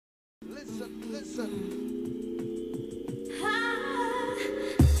Listen, listen.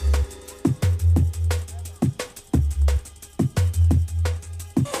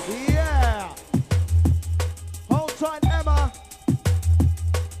 Yeah. Hold tight, Emma.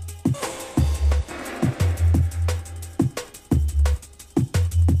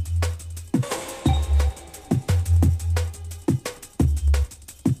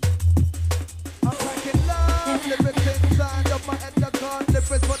 I'm packing love, lyrics inside of my endocarn.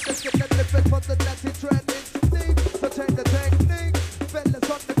 Lyrics for the skin and lyrics for the natty trending steep. So change the technique. Fellas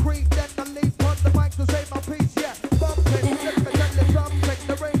on the creek, then I leap on the mic to say my piece. Yeah, bumping. Let me tell you something.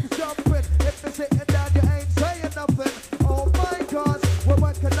 The ring's jumping. If you're sitting down, you ain't saying nothing. Oh my gosh, we're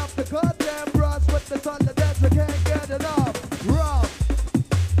working up the goddamn brass with the sun the dance. We can't get enough. Rough.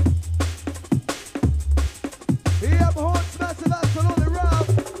 Yeah, my horns massive, absolutely rough.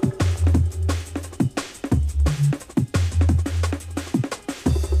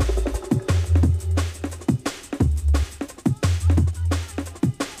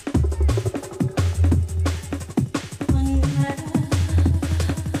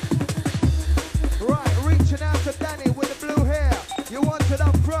 Right, reaching out to Danny with the blue hair. You want it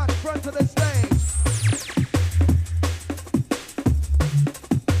up front, front of the stage.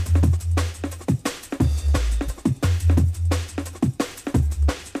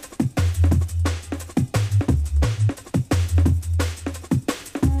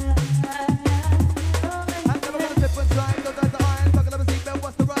 I'm never gonna tip and slide, those guys are iron. Buckle up a seatbelt,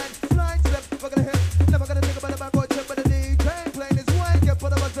 what's the rhyme? Slide, slip, we're gonna hit. Never gonna think about the bad boy trip with the DJ. Playing his way, get for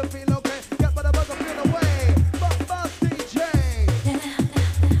the buzz and feel okay. Get for the buzz and feel away. But DJ.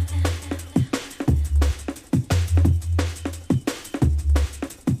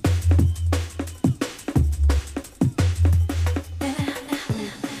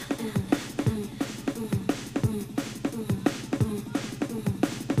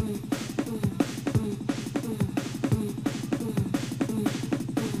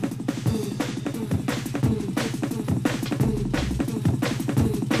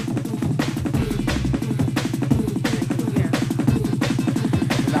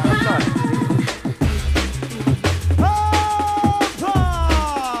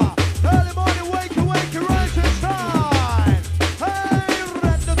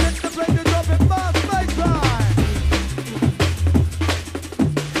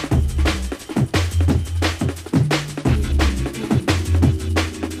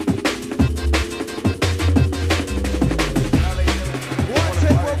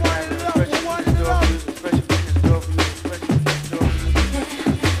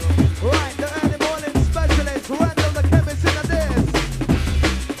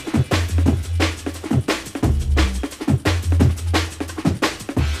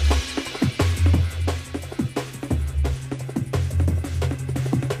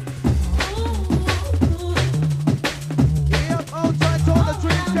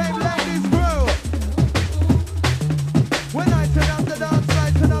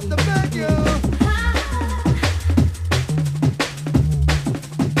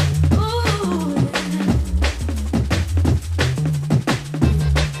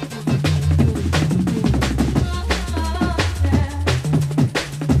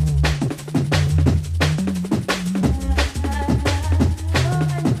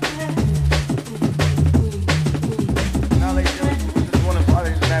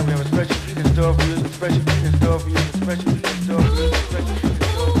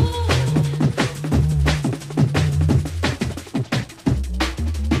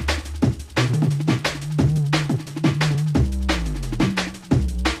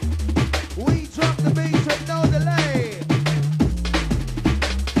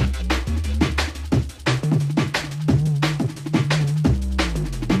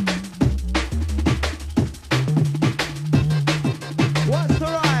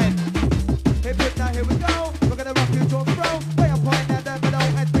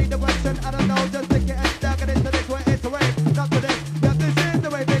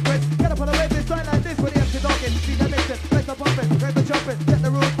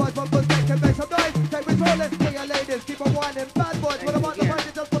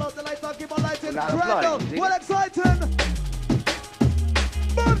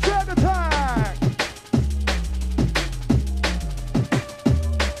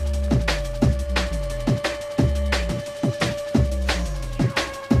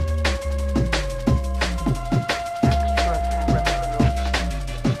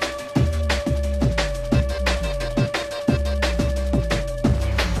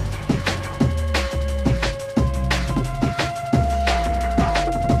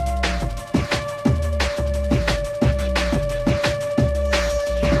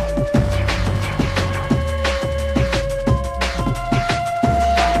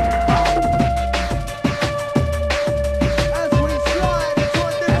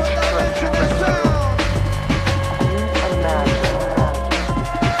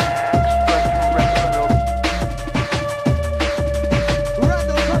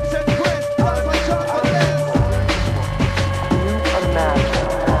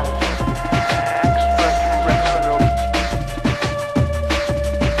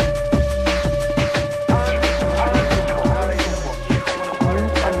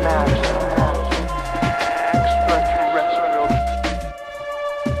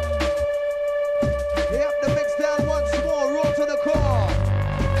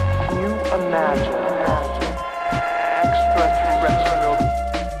 imagine extraterrestrial?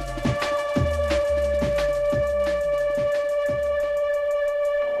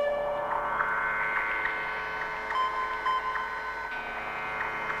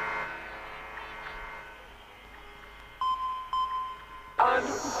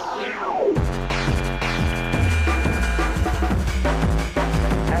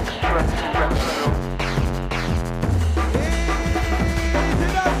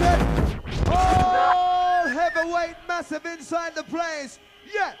 Massive inside the place.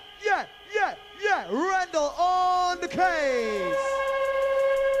 Yeah. Randall on the case.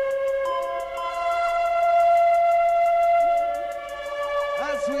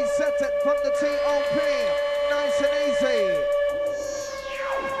 As we set it from the TOP, nice and easy.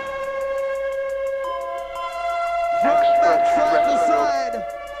 Front back side to side.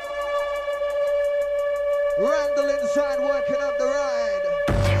 Randall inside working up the ride.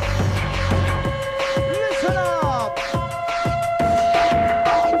 Listen up.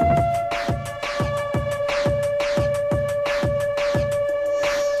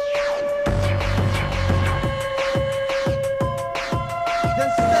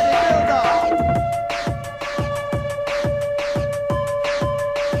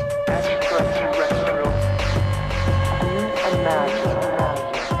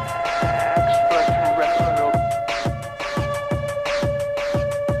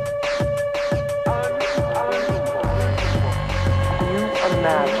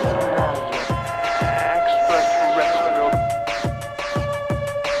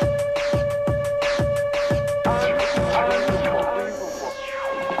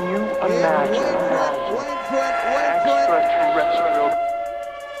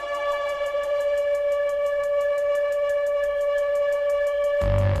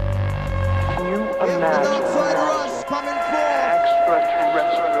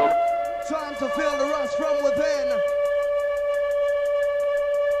 Time to feel the rush from within.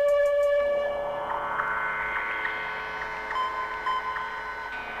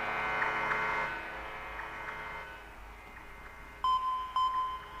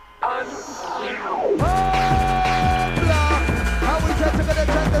 How we tend to gonna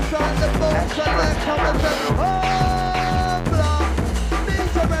check the sign, the bones and their comments and need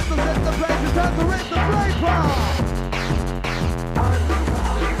to represent the place, it's time to read the play part.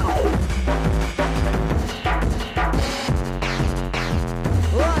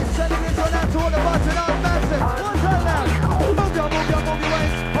 Right, sending this one out to all the button out massive. What's that now? Move your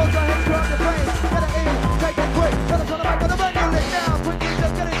waist. Hold your head, grab the face. Get it in, take it quick. Tell us on the back of the venue lit now. Quickly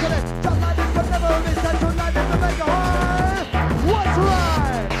just get into it. Just like this, but never miss that tonight. This will make a high. What's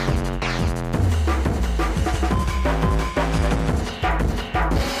right?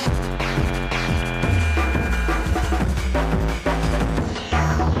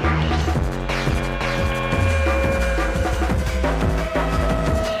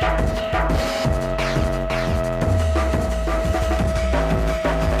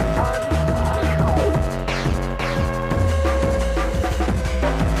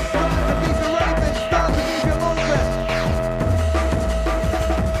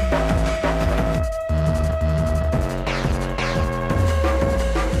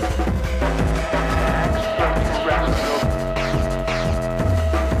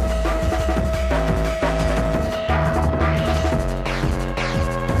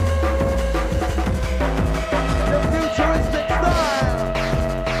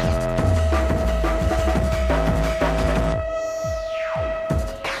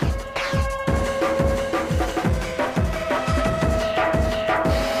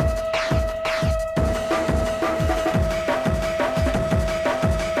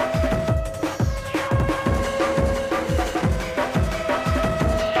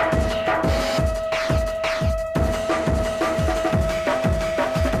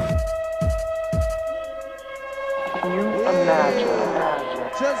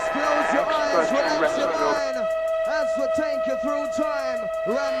 Just close your eyes, relax your mind. As we take you through time,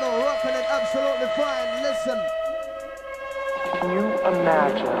 Randall rocking it absolutely fine. Listen. Can you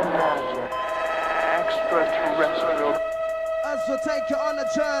imagine extraterrestrial? As we take you on a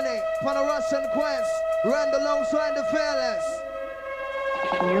journey, upon a Russian quest, Randall alongside the fearless.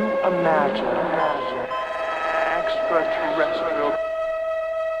 Can you imagine extraterrestrial?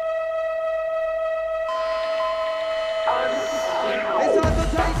 It's time to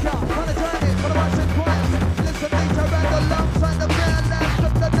take you on a journey for the Russian quest. Listen, to Randall alongside the fearless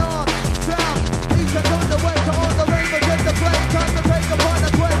from the north, south, east and on the way to all the ravers in the plane. Time to take upon a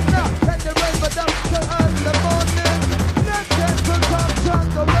quest now. Take the raver down to early morning. Let's get to top on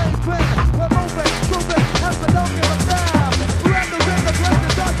the raving. We're moving, as we don't give a damn. Randall's in the place,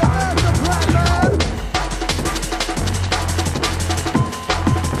 it's on the master plan.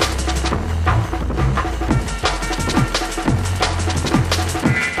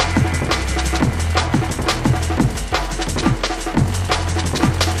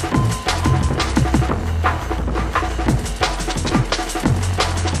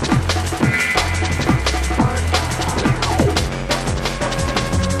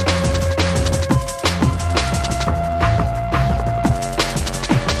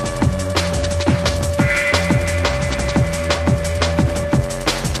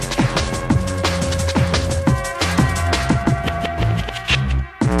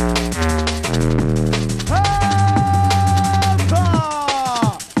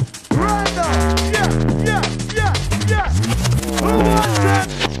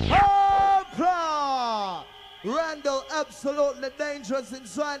 absolutely dangerous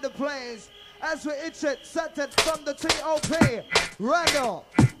inside the place. As we itch it, set it from the T.O.P. Randall.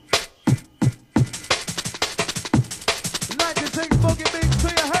 96 boogie beats to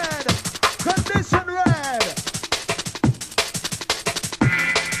your head. Condition red.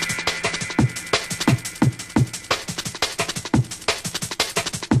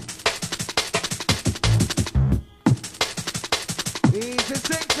 Easy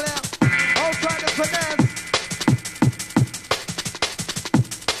Sinclair. Outside the finesse.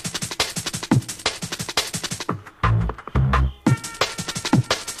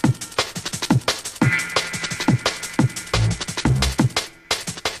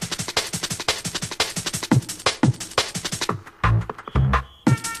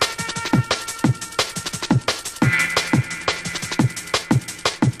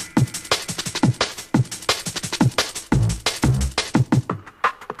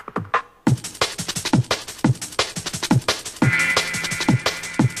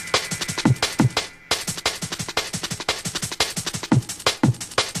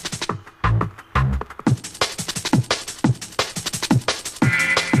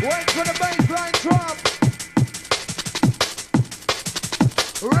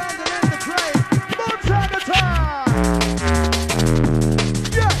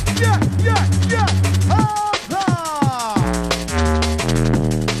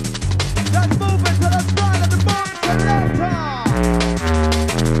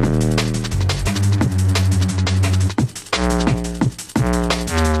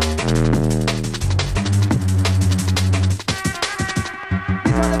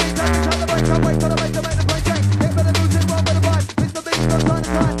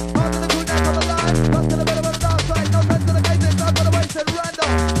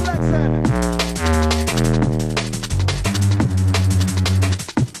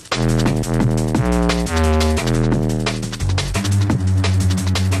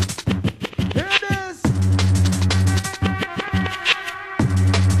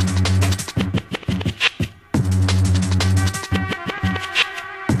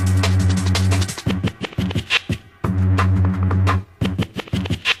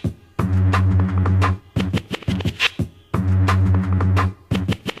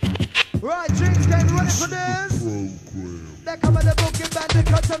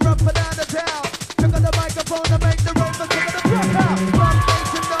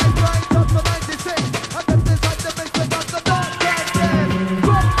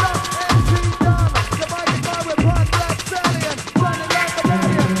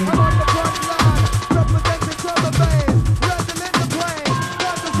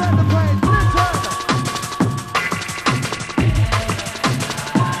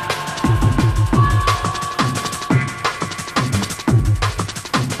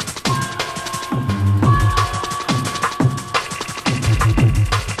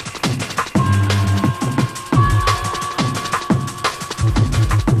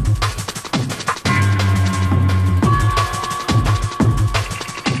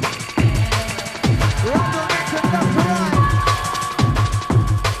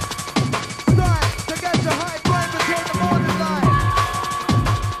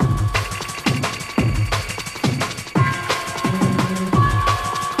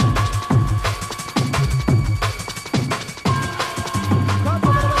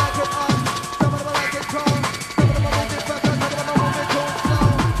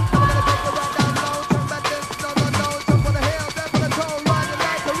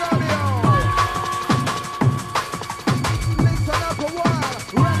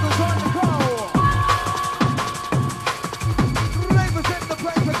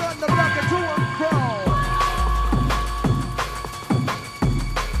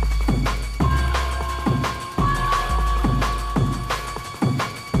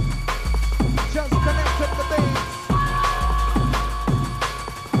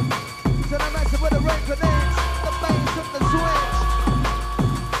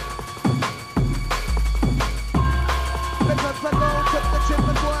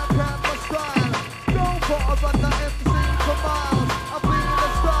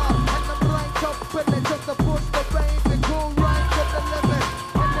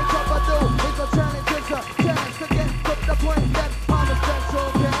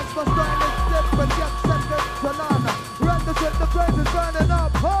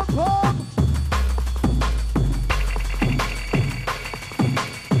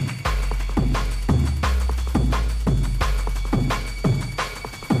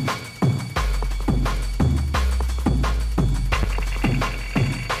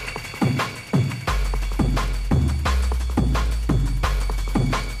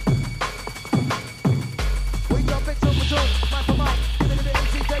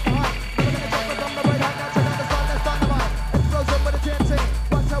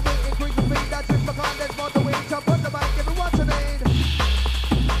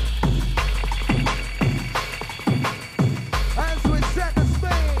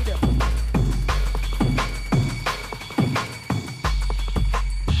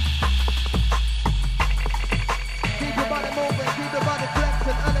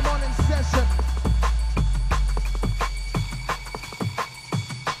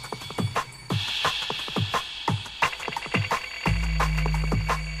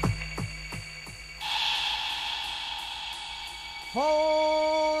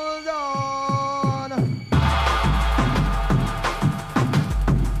 Hold on.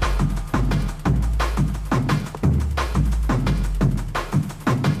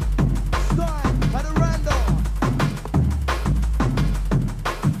 Start by the Randall.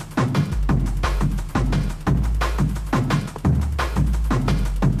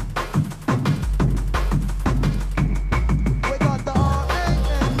 We got the R-A-N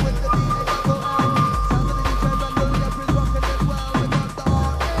with the D-A-double-L. Sound of the DJ Randall, yeah, Prince rockin' it well. We got the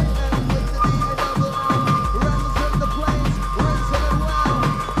R-A-N with the D-A-double-L. Randall's in the place, rinsing it well.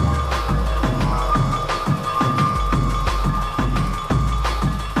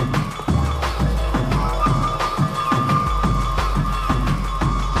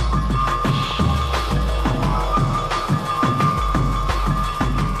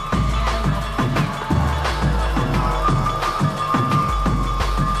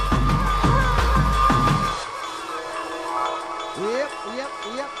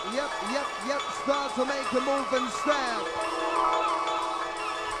 Yep. Start to make a move and step.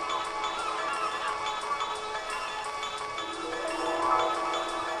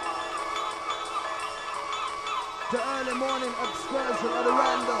 The early morning excursion of the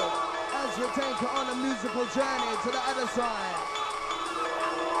Randall as we take her on a musical journey to the other side.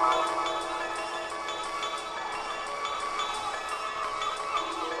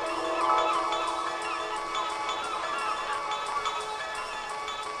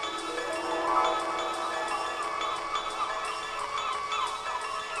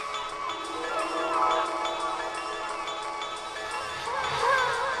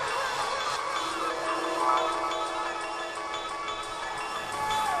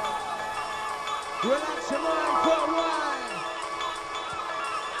 Relax your mind for a while.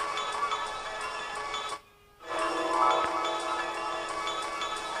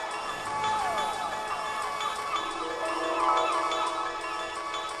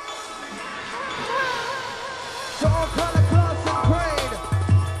 So all color, class and grade.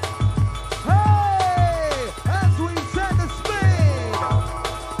 Hey, as we set the speed.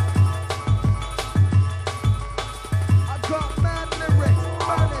 I got mad lyrics,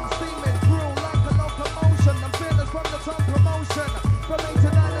 burning, steaming through like a locomotion. I'm fearless from the top promotion. From 8 to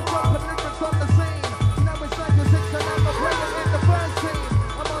 9 and dropping lyrics on the scene. Now it's 96 and I'm a player in the first team.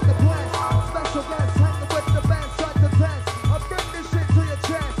 I'm on the quest, special guest, hanging with the best, try to test. I bring this shit to your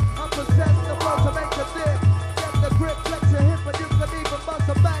chest. I'm possessed the flow to make a dip. Get the grip, flex your hip, and you can even bust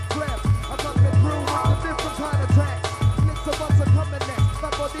a backflip. I got me through with a different kind of text. Mix of us are coming next.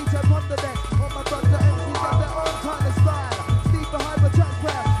 Back on DJ on the deck. All my brother MCs got their own kind of style. Deep behind the track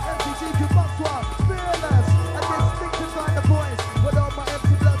rap. MCG to Boxwell. Fearless. And distinctive kind of voice. With all my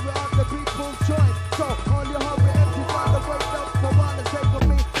MC blood, we're on the people's choice. So all your hungry MCs got to wait up for a while and take with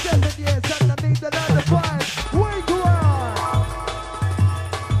me 7 years and I need another 5. Wait a while.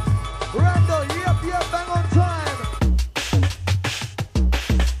 Randall, yep, bang on time.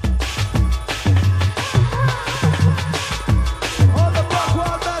 On the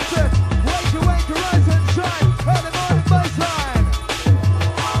Boxwell message. Wake, rise and shine. Early morning baseline.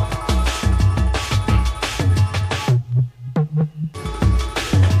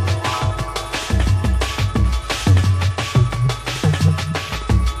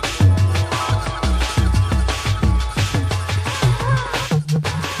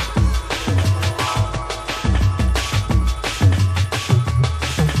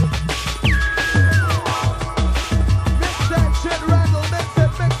 Mix that shit, Randall. Mix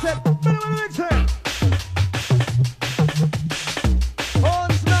it. Mix it.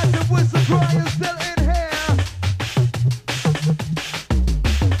 Horns massive, whistle cry, you're still in here.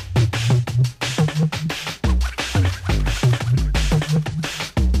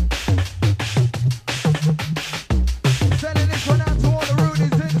 Sending this one out to all the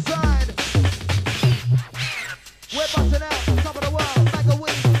Rudies inside. We're busting out, top of the world, bag of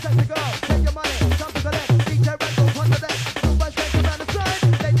weed, set to go, take your money, time to collect, DJ Randall on the deck, move by straight around the side,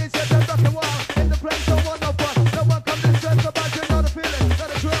 ladies hit the rock and wall, in the place don't want no fun, no one come this stress about you, know the feeling, know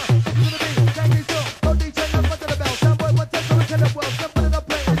the drill, stick to the beat, take these two, no DJ, no front of the bell, soundboy, one take the wicked up well, simple in the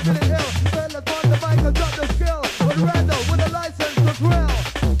play, it's Billy Hill, fellas on the mic and drop the skill, with Randall, with a license to thrill.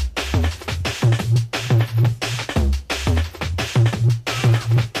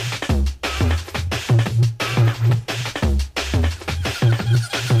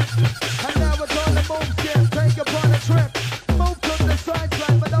 And now we're gonna move skip, take you on a trip. Move from the side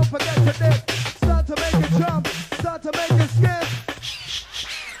track, but don't forget to dip. Start to make it jump, start to make it skip.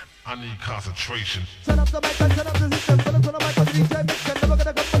 I need concentration. Turn up the mic and turn up the system. Turn up the mic on the DJ mix and never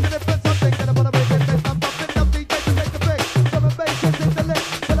gonna come with a different something. Gonna wanna break it, bass. I'm bumping up DJ to make the fix. Drum and bass, just hit the lick.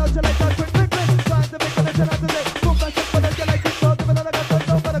 Pull out your legs and quick. Time to make it and turn out the lick. Boom, back up, put out your legs and go.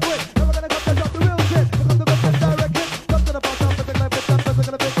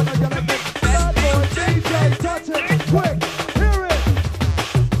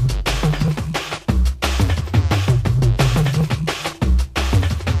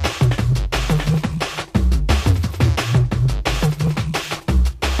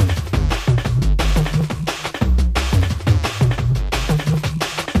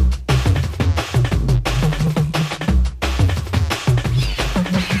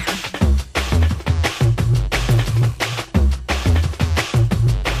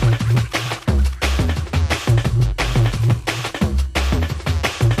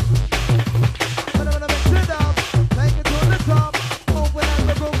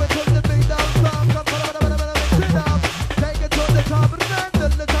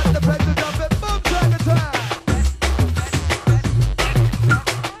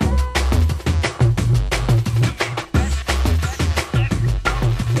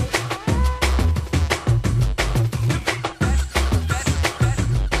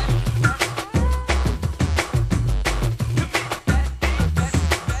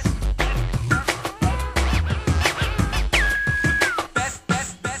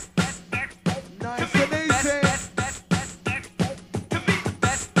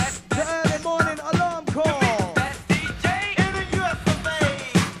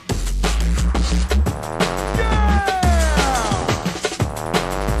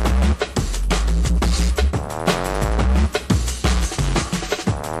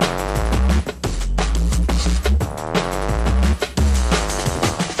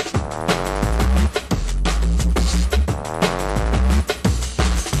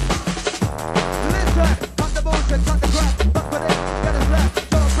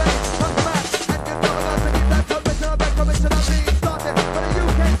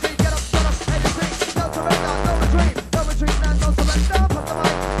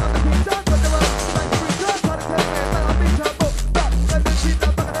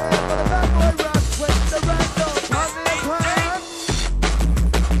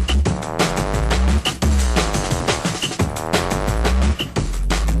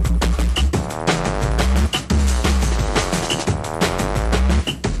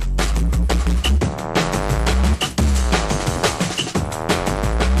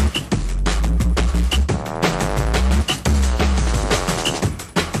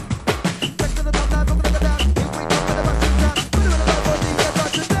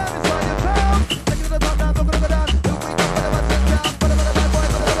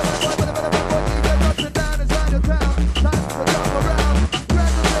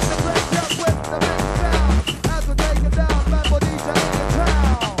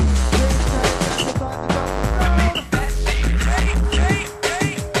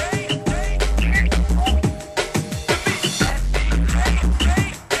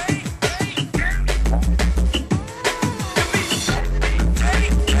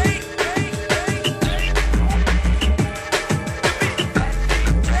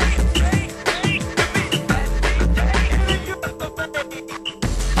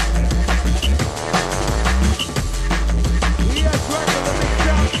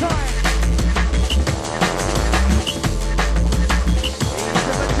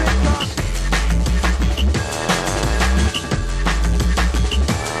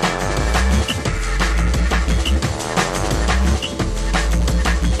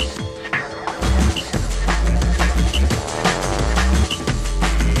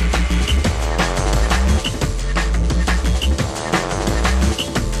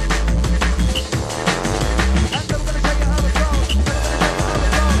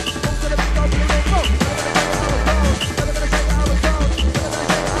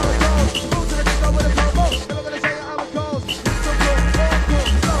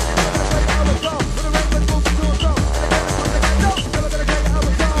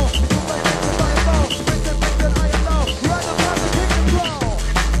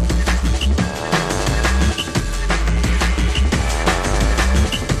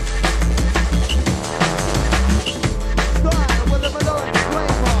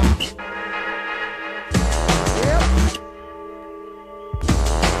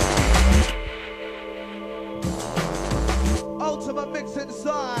 ultimate mixing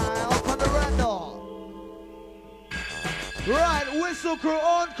style for the Randall. Right, whistle crew,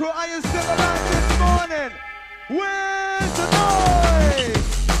 on crew, are you still alive this morning? Where's the noise?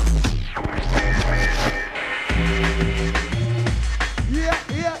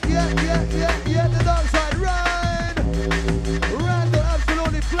 Yeah, the dark side ride. Randall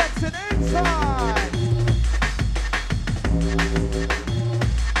absolutely flexing inside.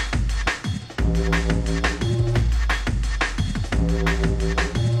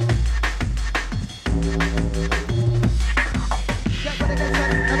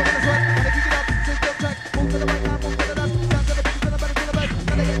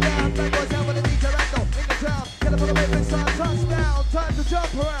 Time to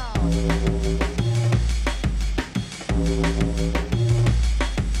jump around.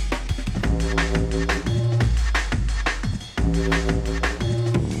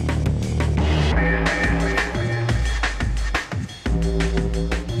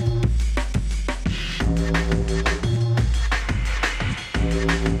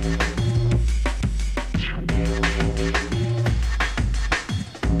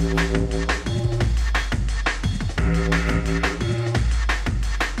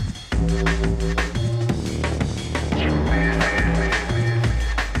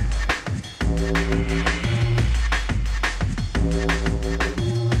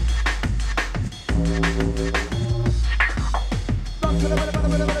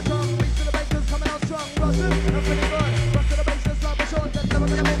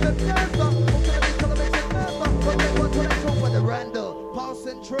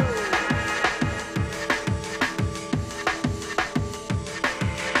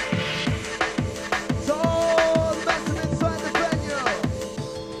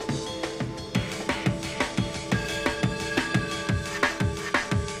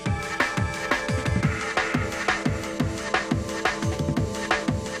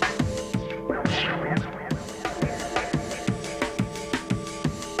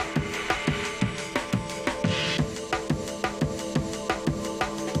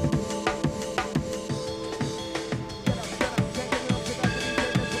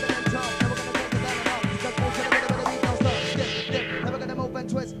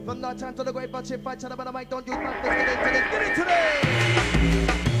 From night time to the great but if I chat about the mic, don't use my fist. Get into this!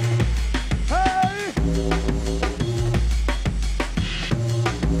 Hey!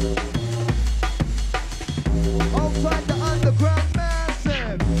 Outside the underground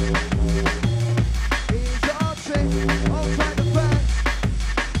massive. He's arching outside the fence.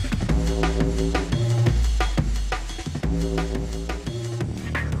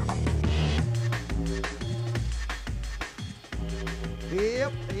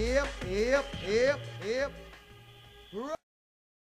 Yep.